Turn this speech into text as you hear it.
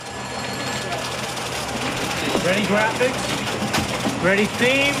Ready graphics? Ready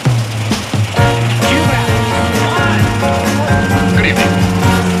theme? Cue back. Good evening.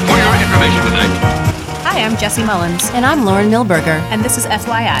 For your information tonight. Hi, I'm Jesse Mullins. And I'm Lauren Milberger. And this is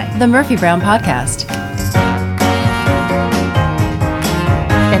FYI. The Murphy Brown Podcast.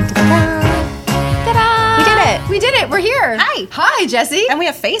 We did it. We're here. Hi. Hi, Jesse. And we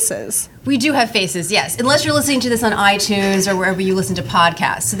have faces. We do have faces, yes. Unless you're listening to this on iTunes or wherever you listen to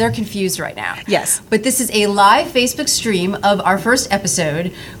podcasts. So they're confused right now. Yes. But this is a live Facebook stream of our first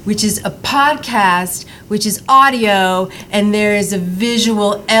episode, which is a podcast, which is audio, and there is a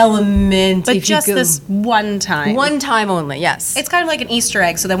visual element. But just this one time. One time only, yes. It's kind of like an Easter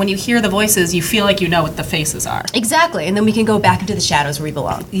egg, so that when you hear the voices, you feel like you know what the faces are. Exactly. And then we can go back into the shadows where we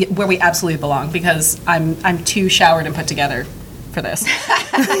belong. Where we absolutely belong, because I'm too showered and put together for this.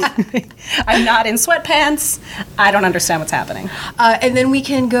 I'm not in sweatpants. I don't understand what's happening. And then we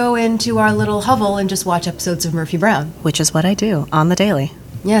can go into our little hovel and just watch episodes of Murphy Brown. Which is what I do on the daily.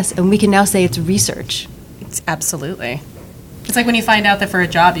 Yes, and we can now say it's research. It's absolutely. It's like when you find out that for a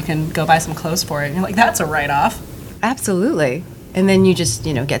job you can go buy some clothes for it, and you're like, that's a write-off. Absolutely. And then you just,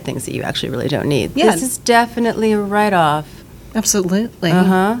 get things that you actually really don't need. Yeah. This is definitely a write-off. Absolutely.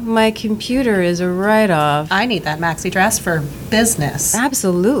 My computer is a write-off. I need that maxi dress for business.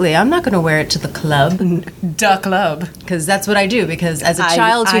 Absolutely. I'm not going to wear it to the club. Duh club. Because that's what I do. Because as a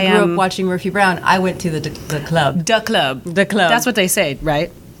child who grew up watching Murphy Brown, I went to the club. Duh club. The club. That's what they say,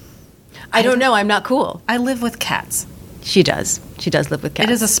 right? I don't know. I'm not cool. I live with cats. She does. She does live with cats.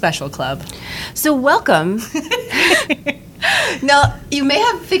 It is a special club. So welcome. Now, you may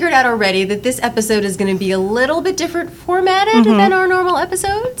have figured out already that this episode is going to be a little bit different formatted than our normal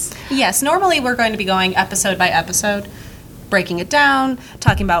episodes. Yes, normally we're going to be going episode by episode, breaking it down,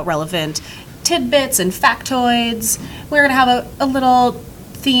 talking about relevant tidbits and factoids. We're going to have a little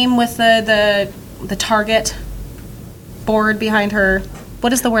theme with the target board behind her.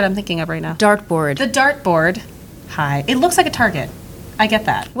 What is the word I'm thinking of right now? Dartboard. The dartboard. Hi. It looks like a target. I get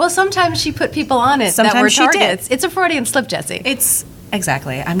that. Well, sometimes she put people on it that were targets. It's a Freudian slip, Jesse. It's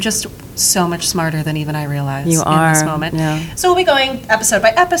exactly. I'm just so much smarter than even I realized you in this moment. Yeah. So we'll be going episode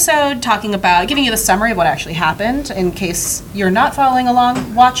by episode, talking about, giving you the summary of what actually happened in case you're not following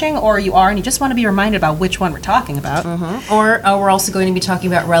along watching, or you are and you just want to be reminded about which one we're talking about. Or we're also going to be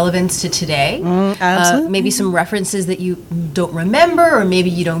talking about relevance to today. Absolutely. Maybe some references that you don't remember or maybe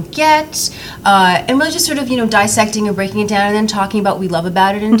you don't get. And really just sort of, dissecting and breaking it down and then talking about what we love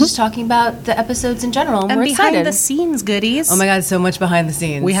about it and just talking about the episodes in general. And we're behind excited. the scenes goodies. Oh my God, so much behind the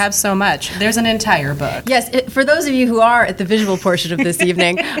scenes. We have so much. There's an entire book. Yes, for those of you who are at the visual portion of this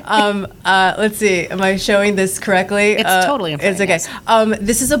evening, let's see, am I showing this correctly? It's totally in front It's okay.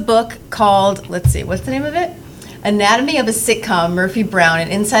 This is a book called, let's see, what's the name of it? Anatomy of a Sitcom, Murphy Brown, an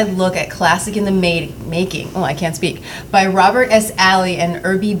inside look at classic in the making. Oh, I can't speak. By Robert S. Alley and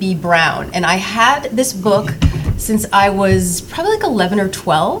Irby B. Brown. And I had this book since I was probably like 11 or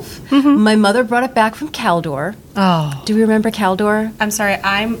 12. My mother brought it back from Caldor. Oh. Do you remember Caldor? I'm sorry,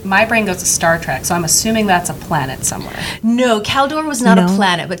 my brain goes to Star Trek, so I'm assuming that's a planet somewhere. No, Caldor was not a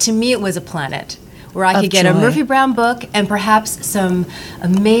planet, but to me it was a planet where I could get a Murphy Brown book and perhaps some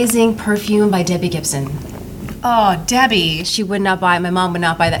amazing perfume by Debbie Gibson. Oh, Debbie. She would not buy, my mom would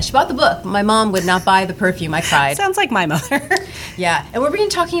not buy that. She bought the book. My mom would not buy the perfume. I cried. Sounds like my mother. Yeah. And we're going to be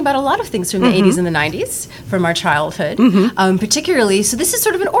talking about a lot of things from the 80s and the 90s, from our childhood, particularly. So this is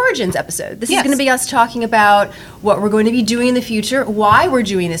sort of an origins episode. This is going to be us talking about what we're going to be doing in the future, why we're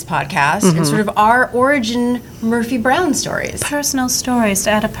doing this podcast, and sort of our origin Murphy Brown stories. Personal stories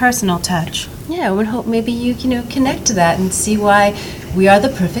to add a personal touch. Yeah, we hope maybe you connect to that and see why we are the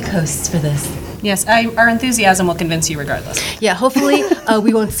perfect hosts for this. Yes, our enthusiasm will convince you regardless. Yeah, hopefully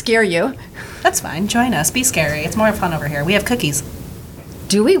we won't scare you. That's fine. Join us. Be scary. It's more fun over here. We have cookies.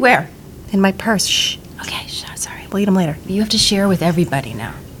 Do we? Where? In my purse. Shh. Okay, sorry. We'll eat them later. You have to share with everybody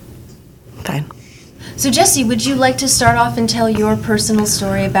now. Fine. So, Jesse, would you like to start off and tell your personal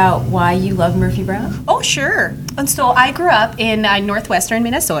story about why you love Murphy Brown? Oh, sure. And so I grew up in northwestern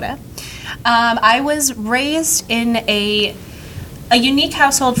Minnesota. I was raised in a unique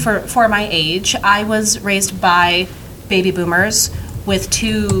household for my age. I was raised by baby boomers with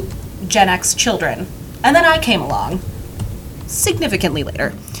 2 Gen X children. And then I came along significantly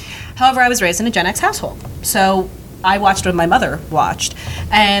later. However, I was raised in a Gen X household. So I watched what my mother watched.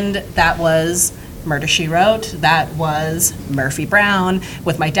 And that was Murder, She Wrote. That was Murphy Brown.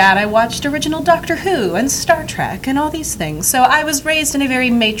 With my dad, I watched original Doctor Who and Star Trek and all these things. So I was raised in a very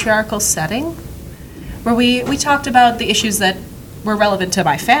matriarchal setting where we talked about the issues that were relevant to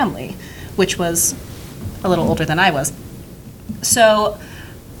my family, which was a little older than I was. So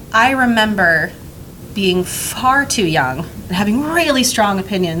I remember being far too young and having really strong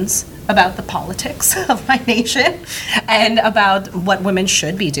opinions about the politics of my nation and about what women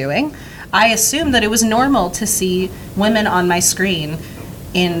should be doing, I assumed that it was normal to see women on my screen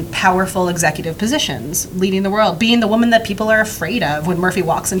in powerful executive positions, leading the world, being the woman that people are afraid of when Murphy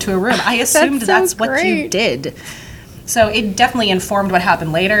walks into a room. I assumed that's what you did. So it definitely informed what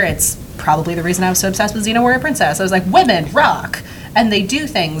happened later. It's probably the reason I was so obsessed with Xena Warrior Princess. I was like, women rock, and they do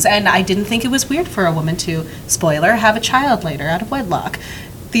things. And I didn't think it was weird for a woman to, spoiler, have a child later out of wedlock.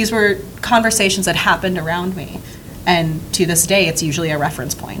 These were conversations that happened around me. And to this day, it's usually a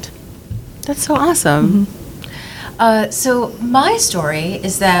reference point. That's so awesome. So my story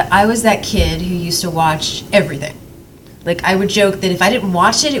is that I was that kid who used to watch everything. Like, I would joke that if I didn't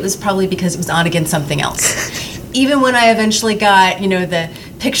watch it, it was probably because it was on against something else. Even when I eventually got, the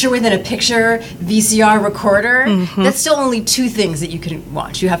picture within a picture VCR recorder, that's still only two things that you can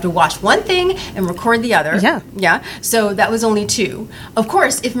watch. You have to watch one thing and record the other. Yeah. So that was only two. Of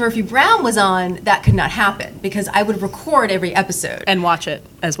course, if Murphy Brown was on, that could not happen because I would record every episode. And watch it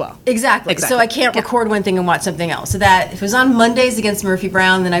as well. Exactly. So I can't record one thing and watch something else. So that if it was on Mondays against Murphy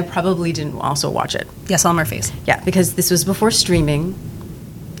Brown, then I probably didn't also watch it. Yes, all Murphys. Yeah, because this was before streaming.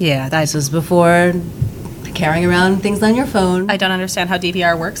 Yeah, This was before carrying around things on your phone. I don't understand how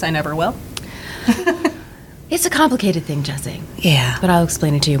DVR works. I never will. It's a complicated thing, Jesse. Yeah. But I'll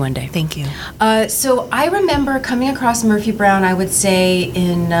explain it to you one day. Thank you. So I remember coming across Murphy Brown, I would say,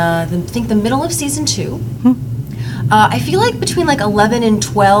 in, the middle of season 2. I feel like between, 11 and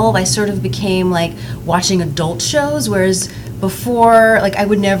 12, I sort of became, watching adult shows, whereas before, I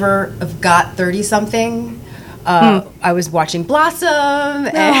would never have got 30-something. I was watching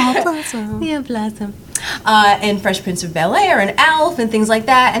Blossom. Blossom. Yeah, Blossom. And Fresh Prince of Bel-Air and Alf and things like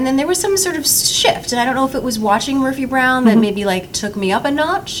that. And then there was some sort of shift. And I don't know if it was watching Murphy Brown that maybe took me up a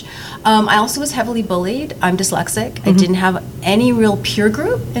notch. I also was heavily bullied. I'm dyslexic. I didn't have any real peer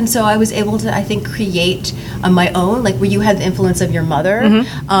group. And so I was able to, I think, create my own, where you had the influence of your mother.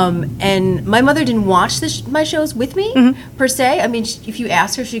 And my mother didn't watch my shows with me, per se. I mean, if you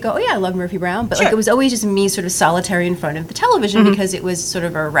asked her, she'd go, oh yeah, I love Murphy Brown. But it was always just me sort of solitary in front of the television because it was sort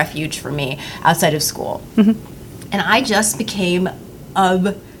of a refuge for me outside of school. And I just became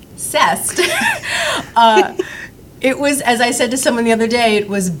obsessed. It was, as I said to someone the other day, it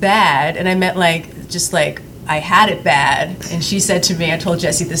was bad. And I meant I had it bad. And she said to me, I told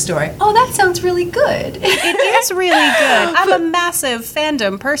Jessie this story, oh, that sounds really good. It is really good. I'm a massive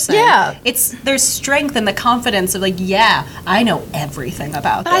fandom person. Yeah. There's strength in the confidence of I know everything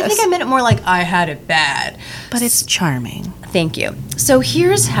about this. But I think I meant it more like I had it bad. But it's charming. Thank you. So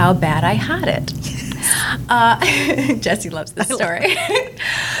here's how bad I had it. Jessie loves this story.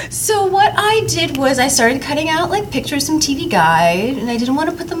 So what I did was I started cutting out pictures from TV Guide, and I didn't want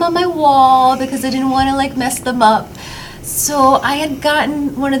to put them on my wall because I didn't want to mess them up. So I had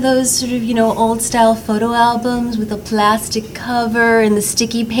gotten one of those sort of, old style photo albums with a plastic cover and the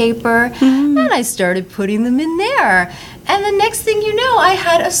sticky paper, and I started putting them in there. And the next thing you know, I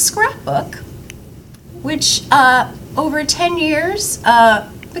had a scrapbook, which over 10 years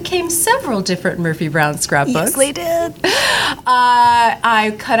became several different Murphy Brown scrapbooks. Yes, they did.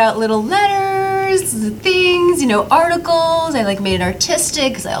 I cut out little letters, things, articles. I made it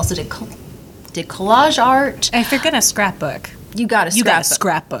artistic because I also did collage art. If you're gonna scrapbook, you got a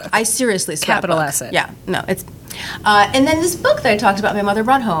scrapbook. I seriously scrapbook. Capital S it. Yeah, no, it's. And then this book that I talked about, my mother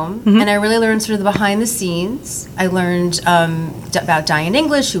brought home, and I really learned sort of the behind the scenes. I learned about Diane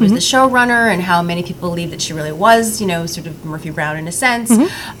English, who was the showrunner, and how many people believe that she really was, sort of Murphy Brown in a sense,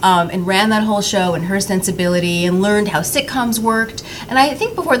 and ran that whole show and her sensibility, and learned how sitcoms worked. And I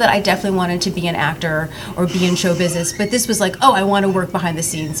think before that, I definitely wanted to be an actor or be in show business, but this was I want to work behind the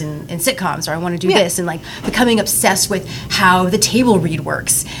scenes in sitcoms, or I want to do this, and becoming obsessed with how the table read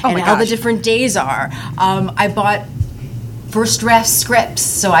works and how the different days are. I bought first draft scripts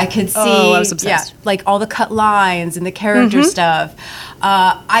so I could see I was obsessed. All the cut lines and the character stuff.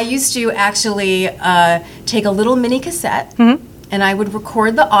 I used to actually take a little mini cassette and I would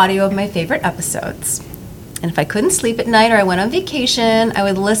record the audio of my favorite episodes. And if I couldn't sleep at night or I went on vacation, I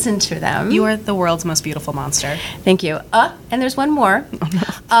would listen to them. You are the world's most beautiful monster. Thank you. And there's one more.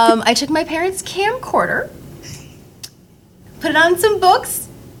 I took my parents' camcorder, put it on some books,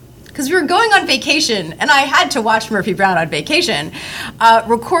 because we were going on vacation, and I had to watch Murphy Brown on vacation,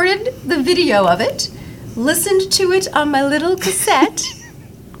 recorded the video of it, listened to it on my little cassette.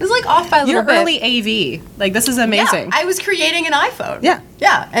 It was off by a little You're bit. early AV. Like, this is amazing. Yeah, I was creating an iPhone. Yeah.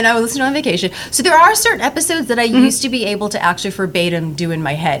 Yeah, and I would listen on vacation. So there are certain episodes that I used to be able to actually verbatim do in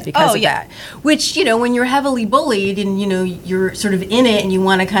my head because of that. Which, when you're heavily bullied and, you're sort of in it and you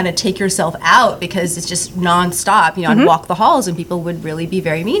want to kind of take yourself out because it's just nonstop. I'd walk the halls and people would really be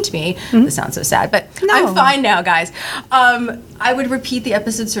very mean to me. This sounds so sad, but I'm fine now, guys. I would repeat the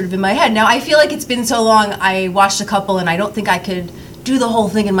episodes sort of in my head. Now, I feel like it's been so long, I watched a couple and I don't think I could do the whole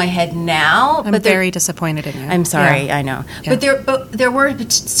thing in my head now. I'm very disappointed in you. I'm sorry, Yeah. I know. Yeah. But there were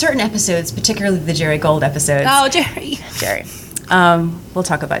certain episodes, particularly the Jerry Gold episodes. Oh, Jerry. Jerry. We'll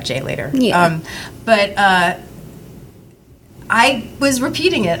talk about Jay later. Yeah. But I was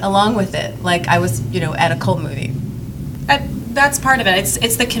repeating it along with it, like I was, at a cult movie. That's part of it.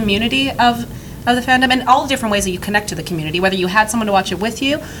 It's the community of the fandom and all the different ways that you connect to the community, whether you had someone to watch it with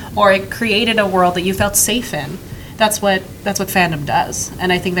you or it created a world that you felt safe in. That's what fandom does.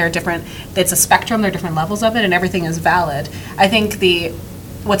 And I think it's a spectrum, there are different levels of it, and everything is valid. I think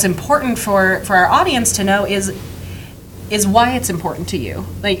what's important for our audience to know is why it's important to you.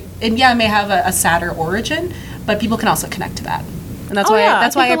 Like, and yeah, it may have a sadder origin, but people can also connect to that. And that's why I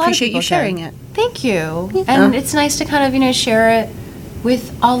think a lot of appreciate you people sharing can. it. Thank you. And it's nice to kind of, share it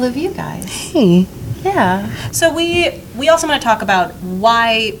with all of you guys. Hey. Yeah. So we also want to talk about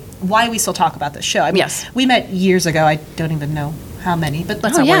why we still talk about this show. I mean, Yes. we met years ago. I don't even know how many, but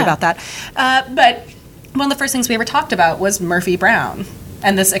let's not yeah. worry about that. But one of the first things we ever talked about was Murphy Brown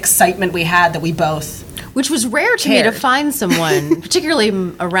and this excitement we had that we both Which was rare to me to cared. find someone, particularly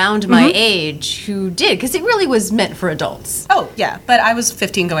around my age, who did, because it really was meant for adults. Oh, yeah. But I was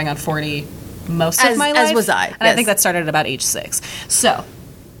 15 going on 40 most of my life. As was I, And I yes. think that started at about age 6. So,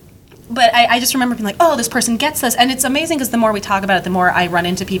 but I just remember being like, oh, this person gets this. And it's amazing because the more we talk about it, the more I run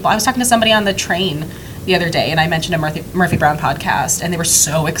into people. I was talking to somebody on the train the other day, and I mentioned a Murphy Brown podcast, and they were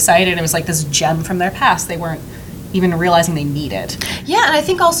so excited. It was like this gem from their past. They weren't even realizing they needed. Yeah, and I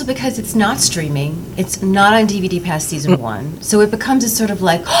think also because it's not streaming, it's not on DVD past season 1, so it becomes a sort of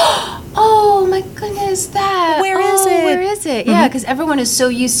like, oh my goodness, that. Where is it? Where is it? Yeah, because everyone is so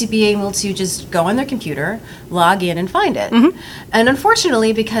used to being able to just go on their computer, log in, and find it. And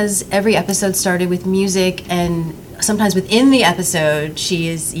unfortunately, because every episode started with music and sometimes within the episode she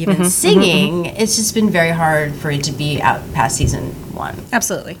is even singing, it's just been very hard for it to be out past season 1,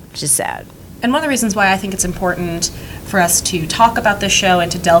 Absolutely. which is sad. And one of the reasons why I think it's important for us to talk about this show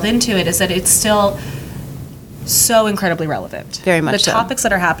and to delve into it is that it's still so incredibly relevant. Very much The so. topics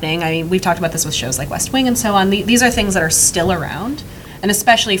that are happening, I mean, we've talked about this with shows like West Wing and so on. These are things that are still around, and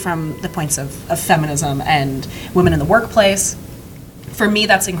especially from the points of feminism and women in the workplace. For me,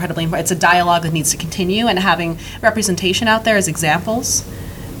 that's incredibly important. It's a dialogue that needs to continue, and having representation out there as examples,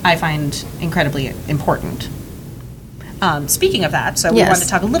 I find incredibly important. Speaking of that, so we Yes. wanted to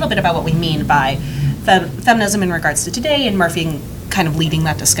talk a little bit about what we mean by feminism in regards to today, and Murphy kind of leading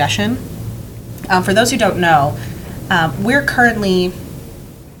that discussion. For those who don't know, we're currently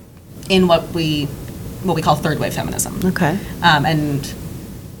in what we call third wave feminism. Okay. And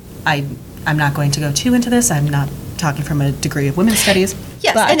I'm not going to go too into this. I'm not talking from a degree of women's studies.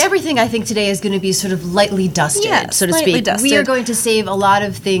 Yes, but and everything I think today is going to be sort of lightly dusted, Yes, so to lightly speak. We are dusted. going to save a lot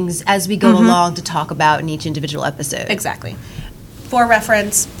of things as we go along to talk about in each individual episode. Exactly. For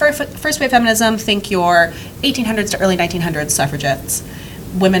reference, first wave feminism, think your 1800s to early 1900s suffragettes.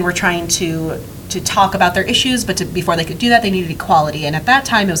 Women were trying to talk about their issues, but before they could do that, they needed equality. And at that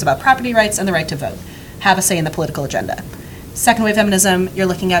time, it was about property rights and the right to vote, have a say in the political agenda. Second wave feminism, you're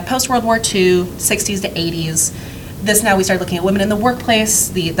looking at post-World War II, 60s to 80s. This now we start looking at women in the workplace,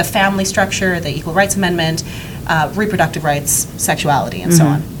 the family structure, the Equal Rights Amendment, reproductive rights, sexuality, and so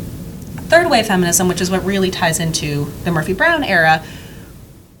on. Third wave feminism, which is what really ties into the Murphy Brown era,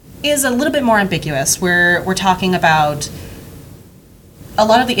 is a little bit more ambiguous. We're talking about a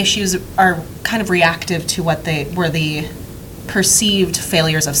lot of the issues are kind of reactive to what they were the perceived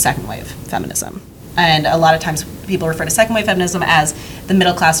failures of second wave feminism. And a lot of times people refer to second wave feminism as the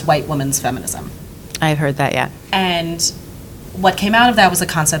middle class white woman's feminism. I've heard that, yeah. And what came out of that was a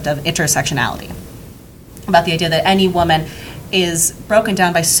concept of intersectionality, about the idea that any woman is broken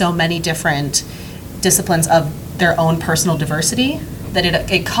down by so many different disciplines of their own personal diversity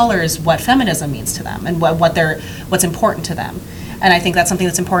that it colors what feminism means to them and what's important to them. And I think that's something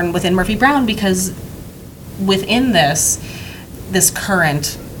that's important within Murphy Brown, because within this current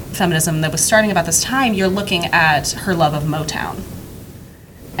feminism that was starting about this time, you're looking at her love of Motown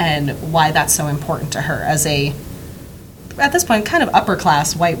and why that's so important to her as a, at this point, kind of upper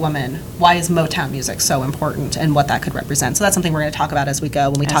class white woman. Why is Motown music so important and what that could represent? So that's something we're going to talk about as we go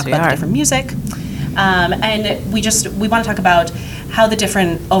when we talk about the different music. And we want to talk about how the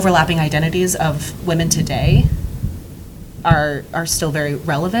different overlapping identities of women today are still very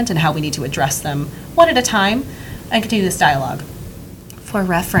relevant and how we need to address them one at a time and continue this dialogue. For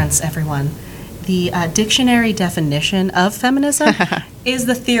reference, everyone, the dictionary definition of feminism is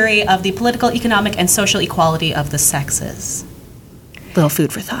the theory of the political, economic, and social equality of the sexes. Little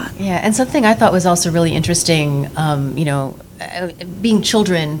food for thought. Yeah, and something I thought was also really interesting, being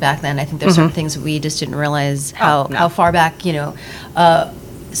children back then, I think there's certain things that we just didn't realize how far back,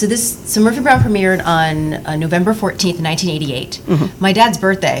 So Murphy Brown premiered on November 14th, 1988. My dad's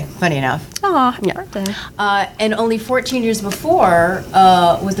birthday, funny enough. Oh, happy birthday. And only 14 years before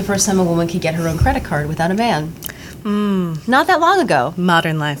was the first time a woman could get her own credit card without a man. Not that long ago.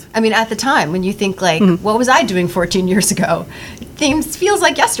 Modern life. I mean, at the time, when you think, like, what was I doing 14 years ago? Things feels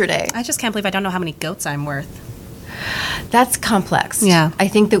like yesterday. I just can't believe I don't know how many goats I'm worth. That's complex. Yeah. I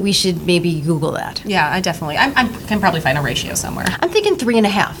think that we should maybe Google that. Yeah, I definitely. I can probably find a ratio somewhere. I'm thinking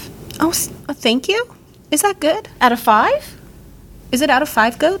 3.5. Oh, thank you. Is that good? Out of 5? Is it out of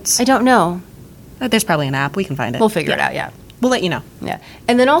 5 goats? I don't know. There's probably an app. We can find it. We'll figure it out, yeah. We'll let you know. Yeah.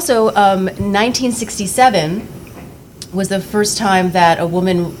 And then also, 1967 was the first time that a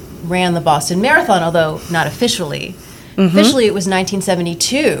woman ran the Boston Marathon, although not officially. Officially, it was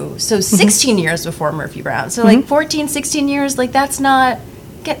 1972, so 16 years before Murphy Brown. So, like, 14, 16 years, like, that's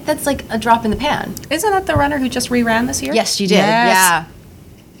like a drop in the pan. Isn't that the runner who just reran this year? Yes, she did. Yes. Yeah.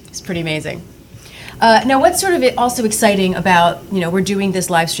 It's pretty amazing. Now, what's sort of also exciting about, we're doing this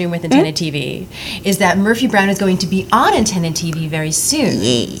live stream with Antenna TV is that Murphy Brown is going to be on Antenna TV very soon.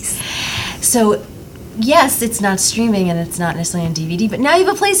 Yes. So, yes, it's not streaming and it's not necessarily on DVD, but now you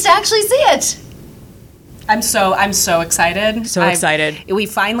have a place to actually see it. I'm so excited. So excited. We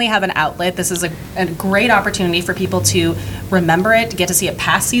finally have an outlet. This is a great opportunity for people to remember it, to get to see it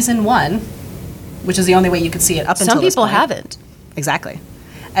past season 1, which is the only way you could see it up until Some this people point. haven't. Exactly.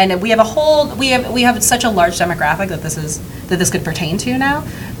 And we have such a large demographic that this could pertain to now.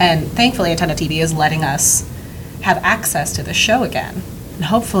 And thankfully Antenna TV is letting us have access to the show again. And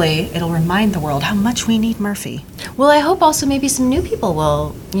hopefully it'll remind the world how much we need Murphy. Well, I hope also maybe some new people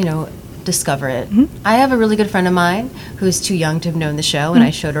will, discover it. I have a really good friend of mine who's too young to have known the show, and I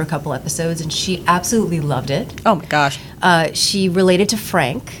showed her a couple episodes, and she absolutely loved it. Oh my gosh. She related to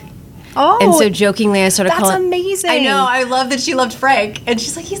Frank. Oh, And so jokingly, I started calling... that's amazing. I know, I love that she loved Frank. And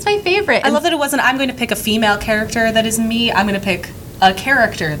she's like, he's my favorite. I love that it wasn't, I'm going to pick a female character that is me. I'm going to pick a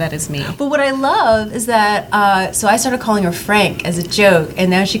character that is me. But what I love is that, so I started calling her Frank as a joke,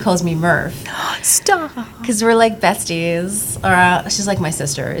 and now she calls me Murph. Stop. Because we're like besties. Or she's like my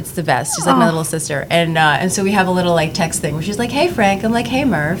sister. It's the best. She's like my little sister. And so we have a little like text thing where she's like, hey Frank. I'm like, hey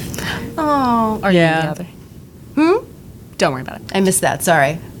Murph. Oh. Are Yeah. you the other? Don't worry about it. I missed that.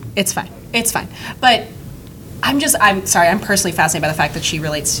 Sorry. It's fine. It's fine. But I'm sorry, I'm personally fascinated by the fact that she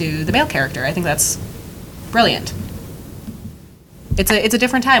relates to the male character. I think that's brilliant. It's a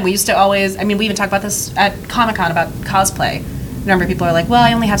different time. We used to always, we even talk about this at Comic-Con about cosplay. Remember, people are like, well,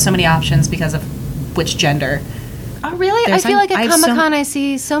 I only have so many options because of which gender. Oh, really? I feel like at Comic-Con I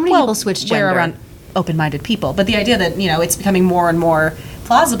see so many people switch gender. We're around open-minded people. But the idea that, it's becoming more and more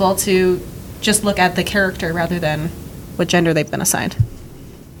plausible to just look at the character rather than what gender they've been assigned.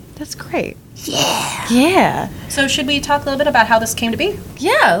 That's great. Yeah. Yeah. So should we talk a little bit about how this came to be?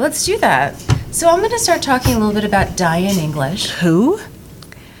 Yeah, let's do that. So I'm going to start talking a little bit about Diane English. Who?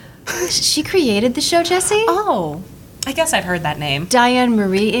 She created the show, Jessie. Oh, I guess I've heard that name. Diane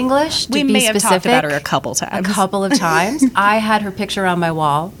Marie English, to We be may have specific. talked about her a couple times. A couple of times. I had her picture on my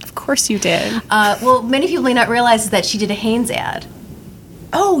wall. Of course you did. Well, many people may not realize that she did a Hanes ad.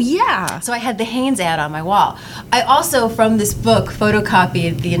 Oh, yeah. So I had the Hanes ad on my wall. I also, from this book,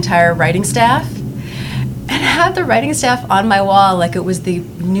 photocopied the entire writing staff and had the writing staff on my wall like it was the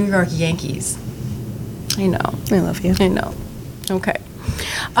New York Yankees. I know. I love you. I know. Okay.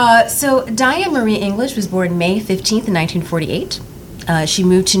 So Diane Marie English was born May 15th, 1948. She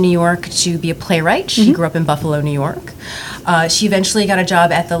moved to New York to be a playwright. She grew up in Buffalo, New York. She eventually got a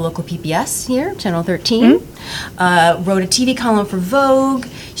job at the local PBS here, Channel 13. Wrote a TV column for Vogue.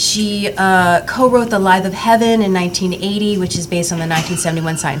 She co-wrote The Life of Heaven in 1980, which is based on the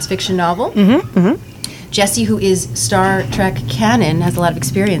 1971 science fiction novel. Jessie, who is Star Trek canon, has a lot of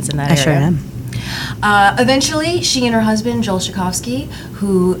experience in that area. I sure am. Eventually, she and her husband, Joel Tchaikovsky,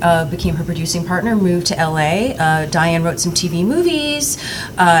 who became her producing partner, moved to LA. Diane wrote some TV movies,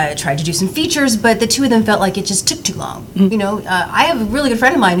 tried to do some features, but the two of them felt like it just took too long. I have a really good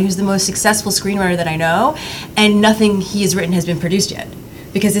friend of mine who's the most successful screenwriter that I know, and nothing he has written has been produced yet.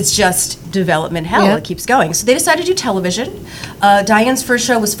 because it's just development hell. Yeah. It keeps going. So they decided to do television. Diane's first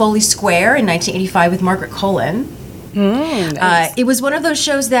show was Foley Square in 1985 with Margaret Colin. Nice. It was one of those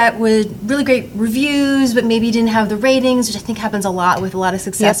shows that would really great reviews, but maybe didn't have the ratings, which I think happens a lot with a lot of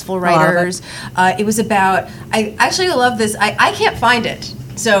successful a lot of it. writers. It was about, I actually love this, I can't find it.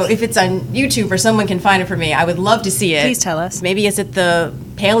 So if it's on YouTube or someone can find it for me, I would love to see it. Please tell us. Maybe it's at the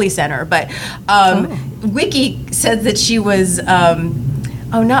Paley Center, but Wiki said that she was,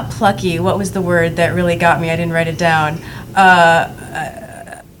 not plucky. What was the word that really got me? I didn't write it down.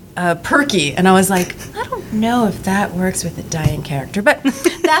 Perky, and I was like, I don't know if that works with the Diane character, but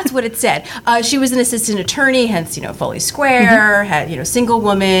that's what it said. She was an assistant attorney, hence, Foley Square, had, single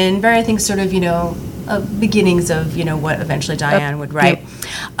woman, very, I think, sort of, beginnings of, what eventually Diane would write.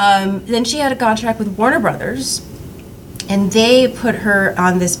 Then she had a contract with Warner Brothers, and they put her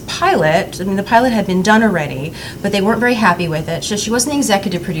on this pilot. I mean, the pilot had been done already, but they weren't very happy with it. So she wasn't the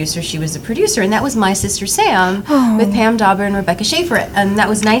executive producer, she was the producer, and that was My Sister Sam with Pam Dauber and Rebecca Schaefer. And that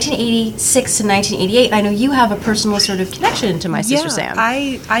was 1986 to 1988. I know you have a personal sort of connection to My Sister Sam.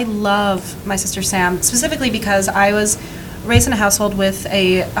 I love My Sister Sam, specifically because I was raised in a household with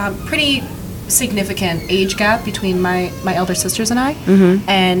a pretty significant age gap between my elder sisters and I.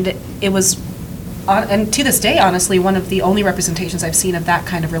 And it was, and to this day, honestly, one of the only representations I've seen of that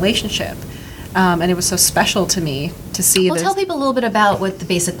kind of relationship. And it was so special to me to see Well, this. tell people a little bit about what the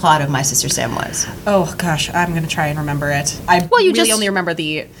basic plot of My Sister Sam was. Oh, gosh, I'm going to try and remember it. I Well, you really just- only remember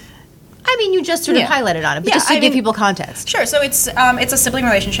the... I mean, you just sort of Yeah. highlighted on it, but Yeah, just to I give mean- people context. Sure, so it's a sibling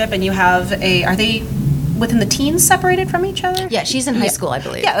relationship, and you have are they within the teens separated from each other? Yeah, she's in high school, I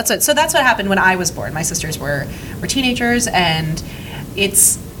believe. Yeah, so that's what happened when I was born. My sisters were teenagers, and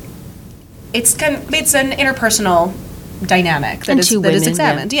it's an interpersonal dynamic And that two is women,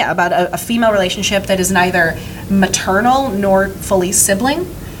 examined. Yeah, about a female relationship that is neither maternal nor fully sibling,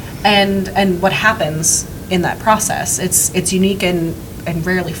 and what happens in that process. It's unique and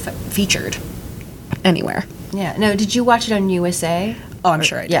featured featured anywhere. Yeah. No, did you watch it on USA? Oh, I'm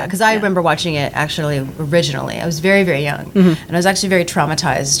sure I did. Yeah, because I remember watching it actually originally. I was very, very young. And I was actually very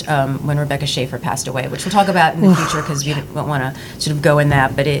traumatized when Rebecca Schaefer passed away, which we'll talk about in the future because we don't want to sort of go in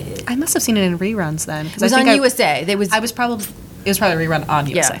that. But it I must have seen it in reruns then. was on USA. It was Probably a rerun on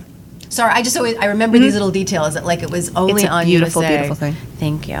USA. Yeah. Sorry, I remember these little details that like it was only It's a on beautiful, USA. beautiful thing.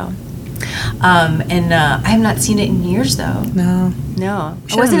 Thank you. And I have not seen it in years though. No. No, I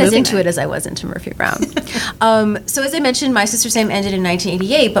Should've wasn't as moved into it. it as I was into Murphy Brown. So as I mentioned, My Sister Sam ended in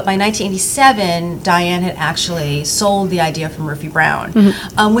 1988, but by 1987, Diane had actually sold the idea for Murphy Brown.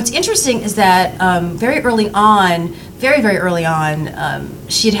 What's interesting is that very, very early on,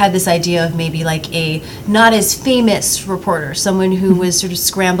 she had had this idea of maybe like a not as famous reporter, someone who was sort of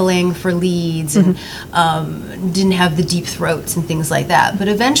scrambling for leads and didn't have the deep throats and things like that. But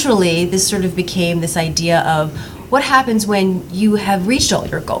eventually, this sort of became this idea of what happens when you have reached all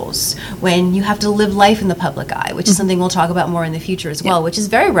your goals, when you have to live life in the public eye, which is something we'll talk about more in the future as well, which is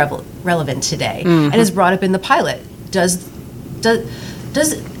very relevant today and is brought up in the pilot. Does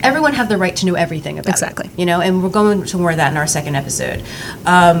everyone have the right to know everything about Exactly. it? And we're going to more of that in our second episode.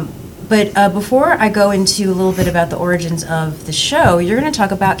 But before I go into a little bit about the origins of the show, you're going to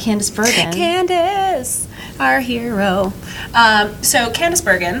talk about Candice Bergen. Candice, our hero. So Candice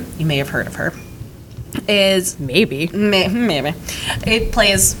Bergen, you may have heard of her, is Maybe. maybe it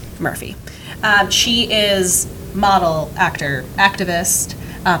plays Murphy. She is model, actor, activist.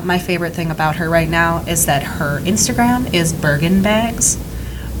 My favorite thing about her right now is that her Instagram is Bergen Bags.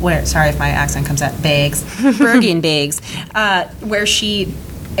 Sorry if my accent comes out. Bags. Bergen Bags. Where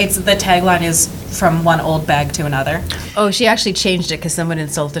the tagline is from one old bag to another. Oh, she actually changed it because someone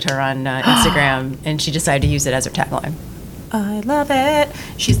insulted her on Instagram, and she decided to use it as her tagline. I love it.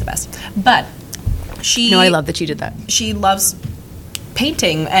 She's the best. But No, I love that you did that. she loves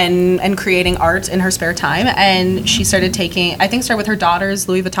painting and creating art in her spare time, and she started with her daughter's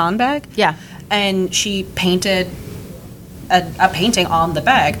Louis Vuitton bag. Yeah. And she painted a painting on the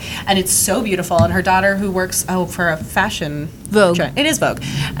bag, and it's so beautiful. And her daughter, who works for a fashion Vogue. it is Vogue,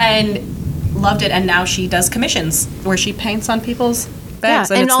 and loved it. And now she does commissions where she paints on people's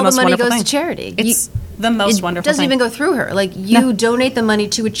bags, and it's all the most money wonderful goes thing. to charity. It's the most wonderful doesn't thing. even go through her. Like, you donate the money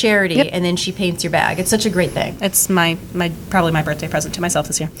to a charity, and then she paints your bag. It's such a great thing. It's probably my birthday present to myself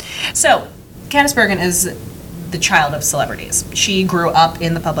this year. So, Candice Bergen is the child of celebrities. She grew up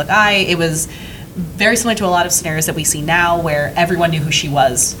in the public eye. It was very similar to a lot of scenarios that we see now, where everyone knew who she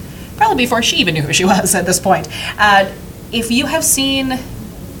was, probably before she even knew who she was at this point. If you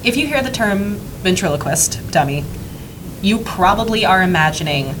hear the term ventriloquist dummy, you probably are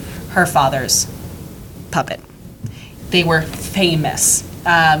imagining her father's puppet. They were famous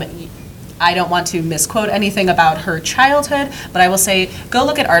I don't want to misquote anything about her childhood, but I will say go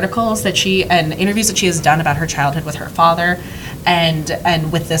look at articles that and interviews that she has done about her childhood with her father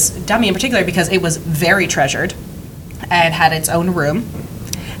and with this dummy in particular, because it was very treasured and had its own room.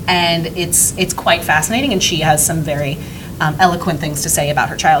 And it's quite fascinating, and she has some very eloquent things to say about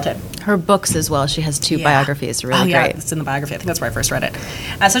her childhood. Her books as well. She has 2 biographies. Really great. It's in the biography. I think that's where I first read it.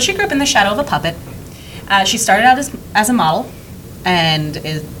 So she grew up in the shadow of a puppet. She started out as a model, and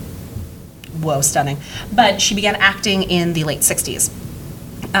is stunning. But she began acting in the late 60s.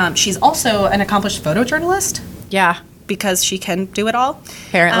 She's also an accomplished photojournalist. Yeah. Because she can do it all.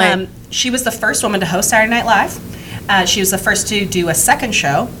 Apparently. She was the first woman to host Saturday Night Live. She was the first to do a second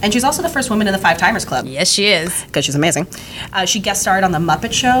show, and she's also the first woman in the Five Timers Club. Yes, she is. Because she's amazing. She guest starred on The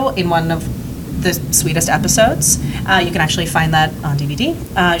Muppet Show in one of the sweetest episodes. You can actually find that on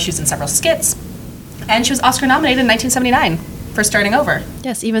DVD. She was in several skits. And she was Oscar nominated in 1979 for Starting Over.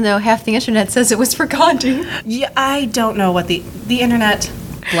 Yes, even though half the internet says it was for Gandhi. Yeah, I don't know what the internet...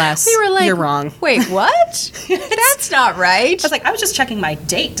 Bless. We were like, you're wrong. Wait, what? That's not right. I was just checking my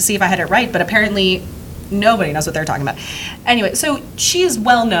date to see if I had it right, but apparently nobody knows what they're talking about. Anyway, so she is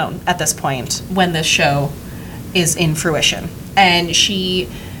well known at this point when this show is in fruition. And she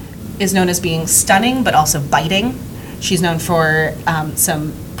is known as being stunning, but also biting. She's known for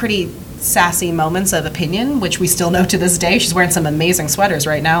some pretty sassy moments of opinion, which we still know to this day. She's wearing some amazing sweaters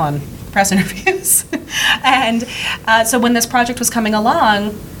right now on press interviews. And so when this project was coming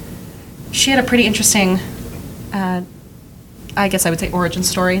along, she had a pretty interesting, I guess I would say, origin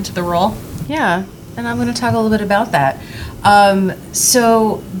story into the role. Yeah, and I'm going to talk a little bit about that.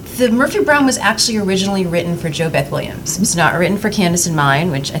 So the Murphy Brown was actually originally written for Jo Beth Williams. It was not written for Candace in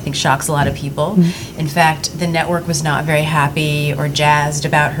mind, which I think shocks a lot of people. Mm-hmm. In fact, the network was not very happy or jazzed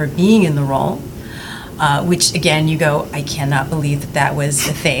about her being in the role. Which, again, you go, I cannot believe that was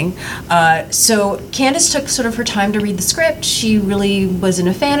a thing. So Candace took sort of her time to read the script. She really wasn't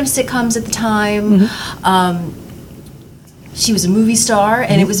a fan of sitcoms at the time. Mm-hmm. She was a movie star,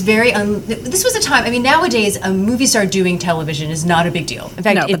 and it was very... this was a time... I mean, nowadays, a movie star doing television is not a big deal. In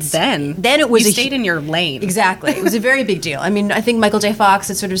fact, but then it was... You stayed in your lane. Exactly. It was a very big deal. I mean, I think Michael J. Fox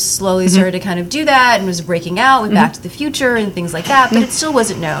had sort of slowly started to kind of do that and was breaking out with Back to the Future and things like that, but it still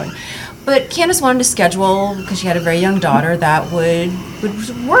wasn't known. But Candace wanted to schedule, because she had a very young daughter, that would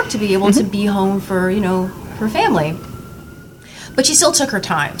work to be able to be home for, her family. But she still took her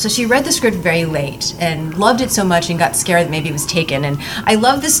time. So she read the script very late and loved it so much and got scared that maybe it was taken. And I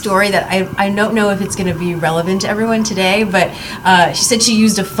love this story that I don't know if it's going to be relevant to everyone today, but she said she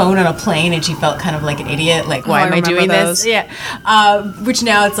used a phone on a plane and she felt kind of like an idiot. Like, why am I doing this? Yeah. Which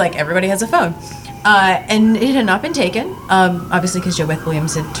now it's like everybody has a phone. And it had not been taken, obviously because Jo Beth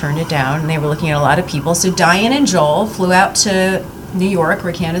Williams had turned it down, and they were looking at a lot of people. So Diane and Joel flew out to New York,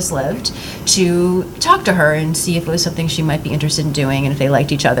 where Candace lived, to talk to her and see if it was something she might be interested in doing and if they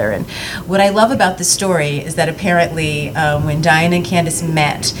liked each other. And what I love about this story is that apparently when Diane and Candace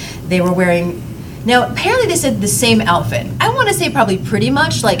met, they were wearing... Now, apparently they said the same outfit. I want to say probably pretty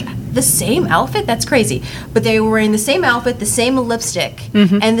much like... The same outfit? That's crazy. But they were wearing the same outfit, the same lipstick,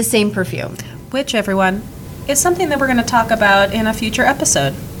 and the same perfume. Which, everyone, is something that we're going to talk about in a future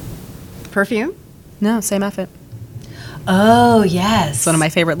episode. Perfume? No, same outfit. Oh, yes. It's one of my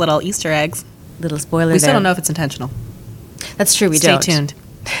favorite little Easter eggs. Little spoiler We still there. don't know if it's intentional. That's true, we Stay don't. Stay tuned.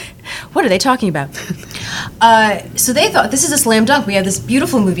 What are they talking about? So they thought, this is a slam dunk. We have this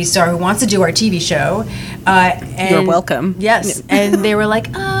beautiful movie star who wants to do our TV show. And you're welcome. Yes. And they were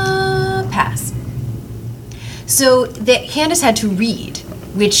like, pass. So Candace had to read,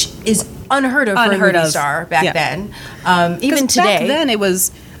 which is unheard of for a movie star back then. Even today. Back then it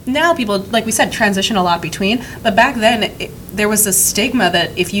was... Now people, like we said, transition a lot between. But back then, there was this stigma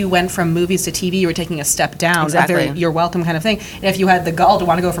that if you went from movies to TV, you were taking a step down. Exactly. A very you're welcome kind of thing. And if you had the gall to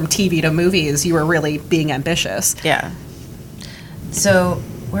want to go from TV to movies, you were really being ambitious. Yeah. So,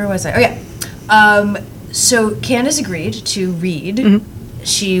 where was I? Oh, yeah. So Candace agreed to read. Mm-hmm.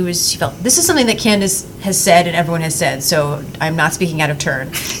 She felt, this is something that Candace has said and everyone has said, so I'm not speaking out of turn,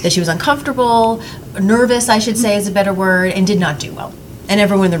 that she was uncomfortable, nervous, I should say is a better word, and did not do well. And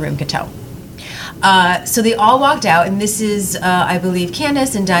everyone in the room could tell. So they all walked out, and this is, I believe,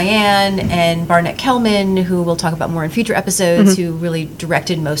 Candace and Diane and Barnett Kellman, who we'll talk about more in future episodes, who really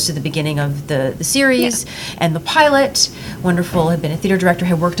directed most of the beginning of the series, and the pilot. Wonderful, had been a theater director,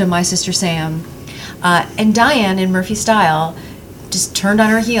 had worked on My Sister Sam. And Diane, in Murphy style, just turned on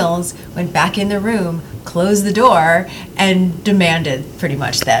her heels, went back in the room, closed the door, and demanded pretty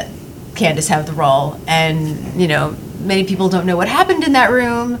much that Candace have the role. And, many people don't know what happened in that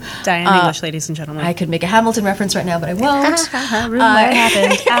room. Diane English, ladies and gentlemen. I could make a Hamilton reference right now, but I won't. What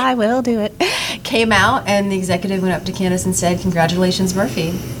happened? I will do it. Came out, and the executive went up to Candace and said, "Congratulations, Murphy."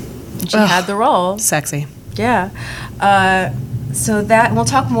 And she had the role. Sexy. Yeah. So that we'll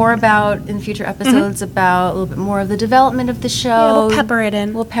talk more about in future episodes about a little bit more of the development of the show. Yeah, we'll pepper it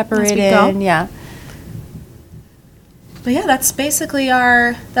in. We'll pepper as it we go. in. Yeah. But yeah, that's basically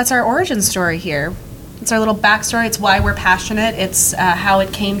our origin story here. It's our little backstory. It's why we're passionate. It's how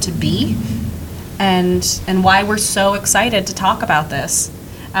it came to be, and why we're so excited to talk about this.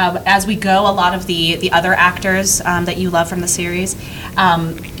 As we go, a lot of the other actors that you love from the series,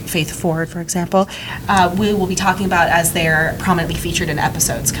 Faith Ford, for example, we will be talking about as they're prominently featured in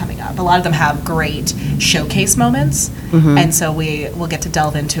episodes coming up. A lot of them have great showcase moments, and so we'll get to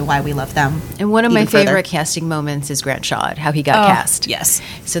delve into why we love them. And one of my even further. favorite casting moments is Grant Shaw, how he got cast. Yes.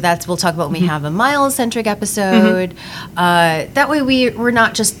 So we'll talk about when we have a Miles-centric episode. That way we're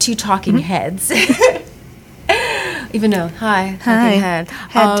not just two talking heads. Even though, hi, talking head.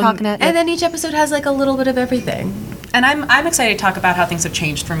 Head talking at you. And then each episode has like a little bit of everything. And I'm excited to talk about how things have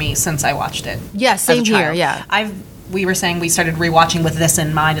changed for me since I watched it. Yeah, as a same here, child. yeah. We were saying we started rewatching with this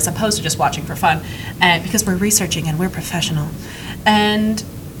in mind as opposed to just watching for fun, and because we're researching and we're professional. And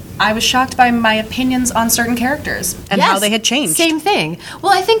I was shocked by my opinions on certain characters and how they had changed. Same thing.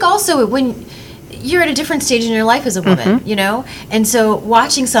 Well, I think also when you're at a different stage in your life as a woman, you know? And so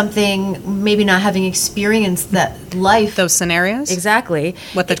watching something, maybe not having experienced that life. Those scenarios, Exactly.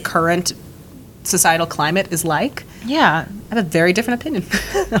 what the current societal climate is like. Yeah. I have a very different opinion,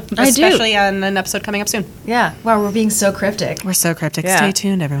 I do. especially on an episode coming up soon. Yeah. Wow, we're being so cryptic. We're so cryptic. Yeah. Stay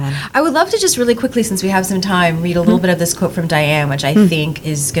tuned, everyone. I would love to just really quickly, since we have some time, read a little bit of this quote from Diane, which I think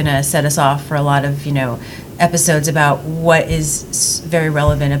is going to set us off for a lot of, episodes about what is very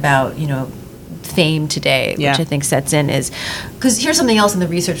relevant about, fame today, Yeah. which I think sets in is, because here's something else in the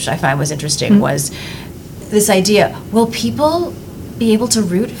research which I find was interesting, was this idea, will people be able to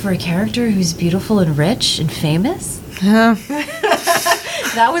root for a character who's beautiful and rich and famous?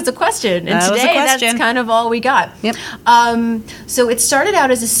 That was a question, and That was a today question. that's kind of all we got. Yep. So it started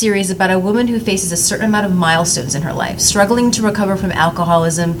out as a series about a woman who faces a certain amount of milestones in her life, struggling to recover from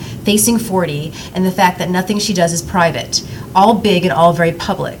alcoholism, facing 40, and the fact that nothing she does is private, all big and all very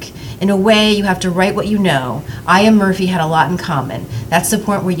public. In a way, you have to write what you know. I and Murphy had a lot in common. That's the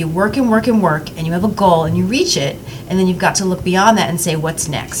point where you work and work and work, and you have a goal, and you reach it, and then you've got to look beyond that and say, what's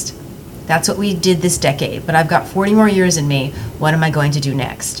next? That's what we did this decade, but I've got 40 more years in me. What am I going to do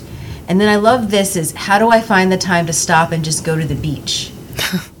next? And then I love this is, how do I find the time to stop and just go to the beach?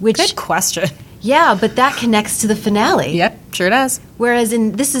 Which, Good question. yeah, but that connects to the finale. Yep, sure does. Whereas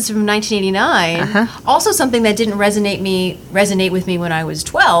this is from 1989, also something that didn't resonate with me when I was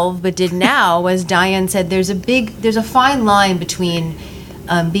 12, but did now, was Diane said there's a fine line between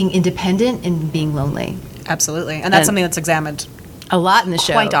being independent and being lonely. Absolutely. And that's something that's examined. A lot in the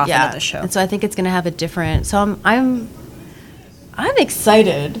show. Quite often yeah. in the show. And so I think it's going to have a different. So I'm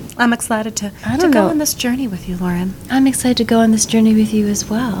excited. I'm excited to don't go know. on this journey with you, Lauren. I'm excited to go on this journey with you as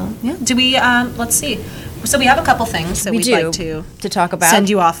well. Yeah. Do we, let's see. So we have a couple things that We we'd do, like to talk about. send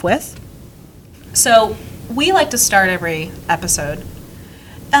you off with. So we like to start every episode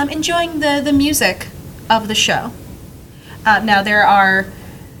enjoying the music of the show. Now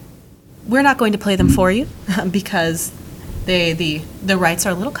we're not going to play them for you because the rights are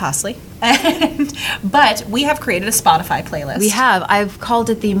a little costly. But we have created a Spotify playlist. We have. I've called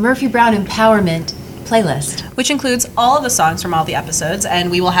it the Murphy Brown Empowerment Playlist. Which includes all of the songs from all the episodes, and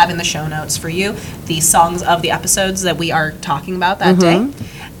we will have in the show notes for you the songs of the episodes that we are talking about that day.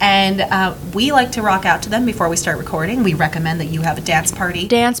 And we like to rock out to them before we start recording. We recommend that you have a dance party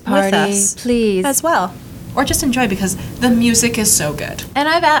with us please. as well. Or just enjoy because the music is so good. And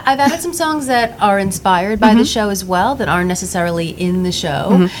I've added some songs that are inspired by the show as well, that aren't necessarily in the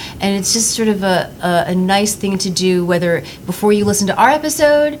show. And it's just sort of a nice thing to do, whether before you listen to our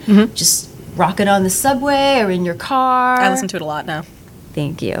episode, just rock it on the subway or in your car. I listen to it a lot now.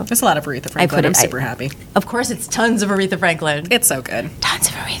 Thank you. There's a lot of Aretha Franklin. I'm super happy. Of course, it's tons of Aretha Franklin. It's so good. Tons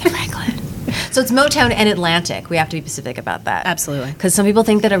of Aretha Franklin. So it's Motown and Atlantic. We have to be specific about that. Absolutely. Because some people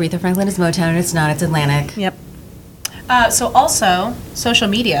think that Aretha Franklin is Motown, and it's not. It's Atlantic. Yep. So also, social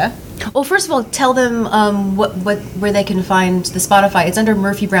media. Well, first of all, tell them where they can find the Spotify. It's under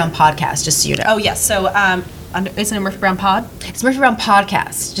Murphy Brown Podcast, just so you know. Oh, yes. So isn't it Murphy Brown Pod? It's Murphy Brown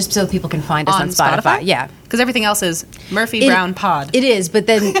Podcast, just so people can find us on Spotify. Yeah. Because everything else is Murphy Brown Pod. It is, but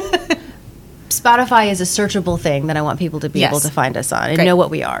then Spotify is a searchable thing that I want people to be Yes. able to find us on and Great. know what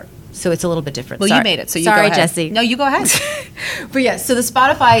we are. So it's a little bit different. Well, Sorry. you made it, so you Sorry, go ahead. Jesse. No, you go ahead. But yes, so the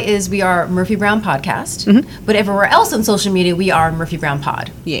Spotify is we are Murphy Brown Podcast, Mm-hmm. but everywhere else on social media we are Murphy Brown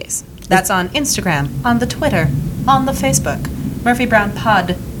Pod. Yes. That's on Instagram, on the Twitter, on the Facebook. Murphy Brown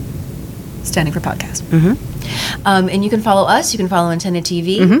Pod, standing for podcast. And you can follow us. You can follow Antenna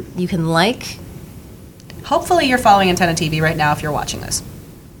TV. Mm-hmm. You can like. Hopefully you're following Antenna TV right now if you're watching this.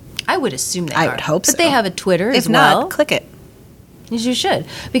 I would assume they I are. would hope but so. they have a Twitter If as well. not, click it. As you should,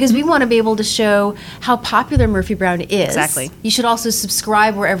 because we want to be able to show how popular Murphy Brown is. Exactly. You should also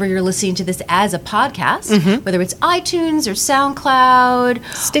subscribe wherever you're listening to this as a podcast, Mm-hmm. whether it's iTunes or SoundCloud,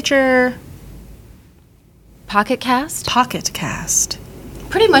 Stitcher, Pocket Cast. Pocket Cast.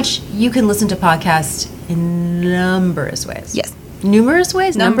 Pretty much, you can listen to podcasts in numerous ways. Yes. Numerous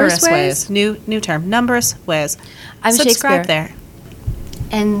ways? Numerous ways. New term. Numerous ways. I'm Subscribe Shakespeare. there.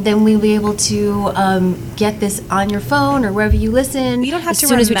 And then we'll be able to get this on your phone or wherever you listen. You don't have as to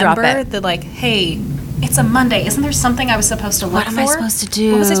soon as we drop remember it. that, like, hey, it's a Monday. Isn't there something I was supposed to look What for? am I supposed to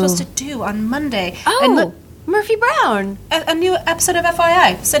do? What was I supposed to do on Monday? Oh, And look, Murphy Brown. a new episode of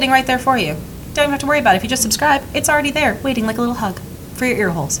FYI sitting right there for you. Don't even have to worry about it. If you just subscribe, it's already there, waiting like a little hug for your ear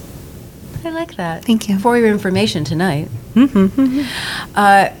holes. I like that. Thank you. For your information tonight.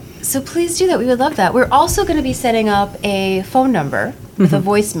 So please do that. We would love that. We're also going to be setting up a phone number with a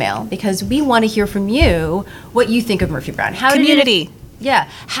voicemail because we want to hear from you what you think of Murphy Brown. How Community. Did it, yeah.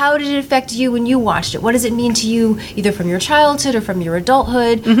 How did it affect you when you watched it? What does it mean to you either from your childhood or from your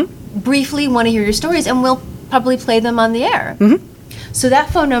adulthood? Briefly want to hear your stories and we'll probably play them on the air. So that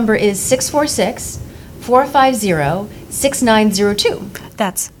phone number is 646-450-6902.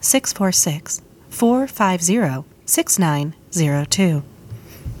 That's 646-450-6902.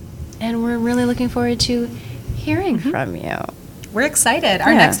 And we're really looking forward to hearing from you. We're excited.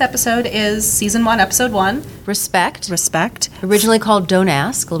 Our Yeah. next episode is season 1, episode 1, Respect. Respect. Originally called Don't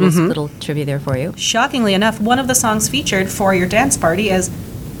Ask. A little trivia there for you. Shockingly enough, one of the songs featured for your dance party is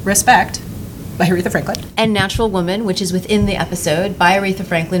Respect by Aretha Franklin. And Natural Woman, which is within the episode by Aretha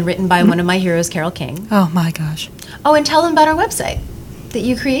Franklin, written by one of my heroes, Carole King. Oh my gosh. Oh, and tell them about our website that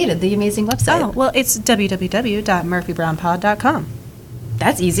you created, the amazing website. Oh, well, it's www.murphybrownpod.com.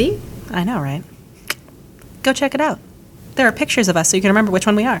 That's easy. I know, right? Go check it out. There are pictures of us so you can remember which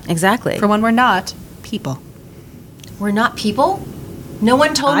one we are. Exactly. For when we're not people. We're not people? No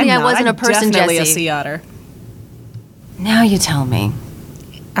one told me I wasn't a person, definitely Jesse. a sea otter. Now you tell me.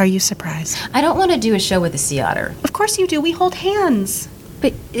 Are you surprised? I don't want to do a show with a sea otter, Of course you do. We hold hands.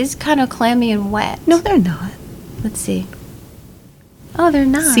 but it's kind of clammy and wet. No, they're not. Let's see. Oh, they're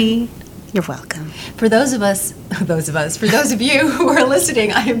not. See? You're welcome. For those of you who are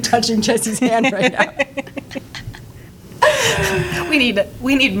listening, I am touching Jesse's hand right now. We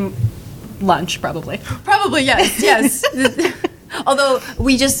need lunch, probably. Probably, yes. Although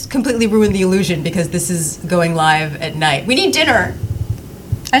we just completely ruined the illusion because this is going live at night. We need dinner.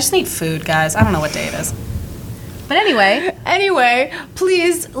 I just need food, guys. I don't know what day it is. But anyway,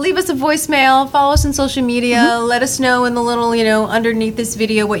 Please leave us a voicemail, follow us on social media, let us know in the little, underneath this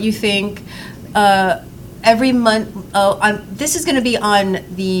video what you think. Every month, this is going to be on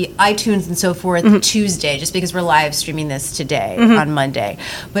the iTunes and so forth Tuesday, just because we're live streaming this today on Monday.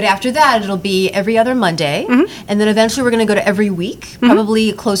 But after that, it'll be every other Monday, and then eventually we're going to go to every week,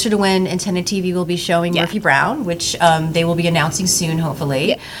 probably closer to when Antenna TV will be showing Yeah. Murphy Brown, which they will be announcing soon,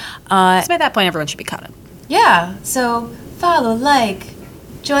 hopefully. Yeah. So by that point, everyone should be caught up. Yeah, so follow,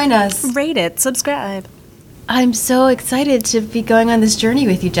 join us. Rate it, subscribe. I'm so excited to be going on this journey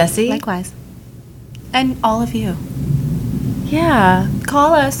with you, Jesse. Likewise. And all of you. Yeah,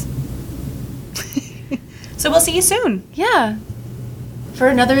 Call us. So we'll see you soon. yeah. For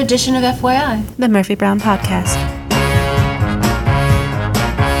another edition of FYI. The Murphy Brown Podcast.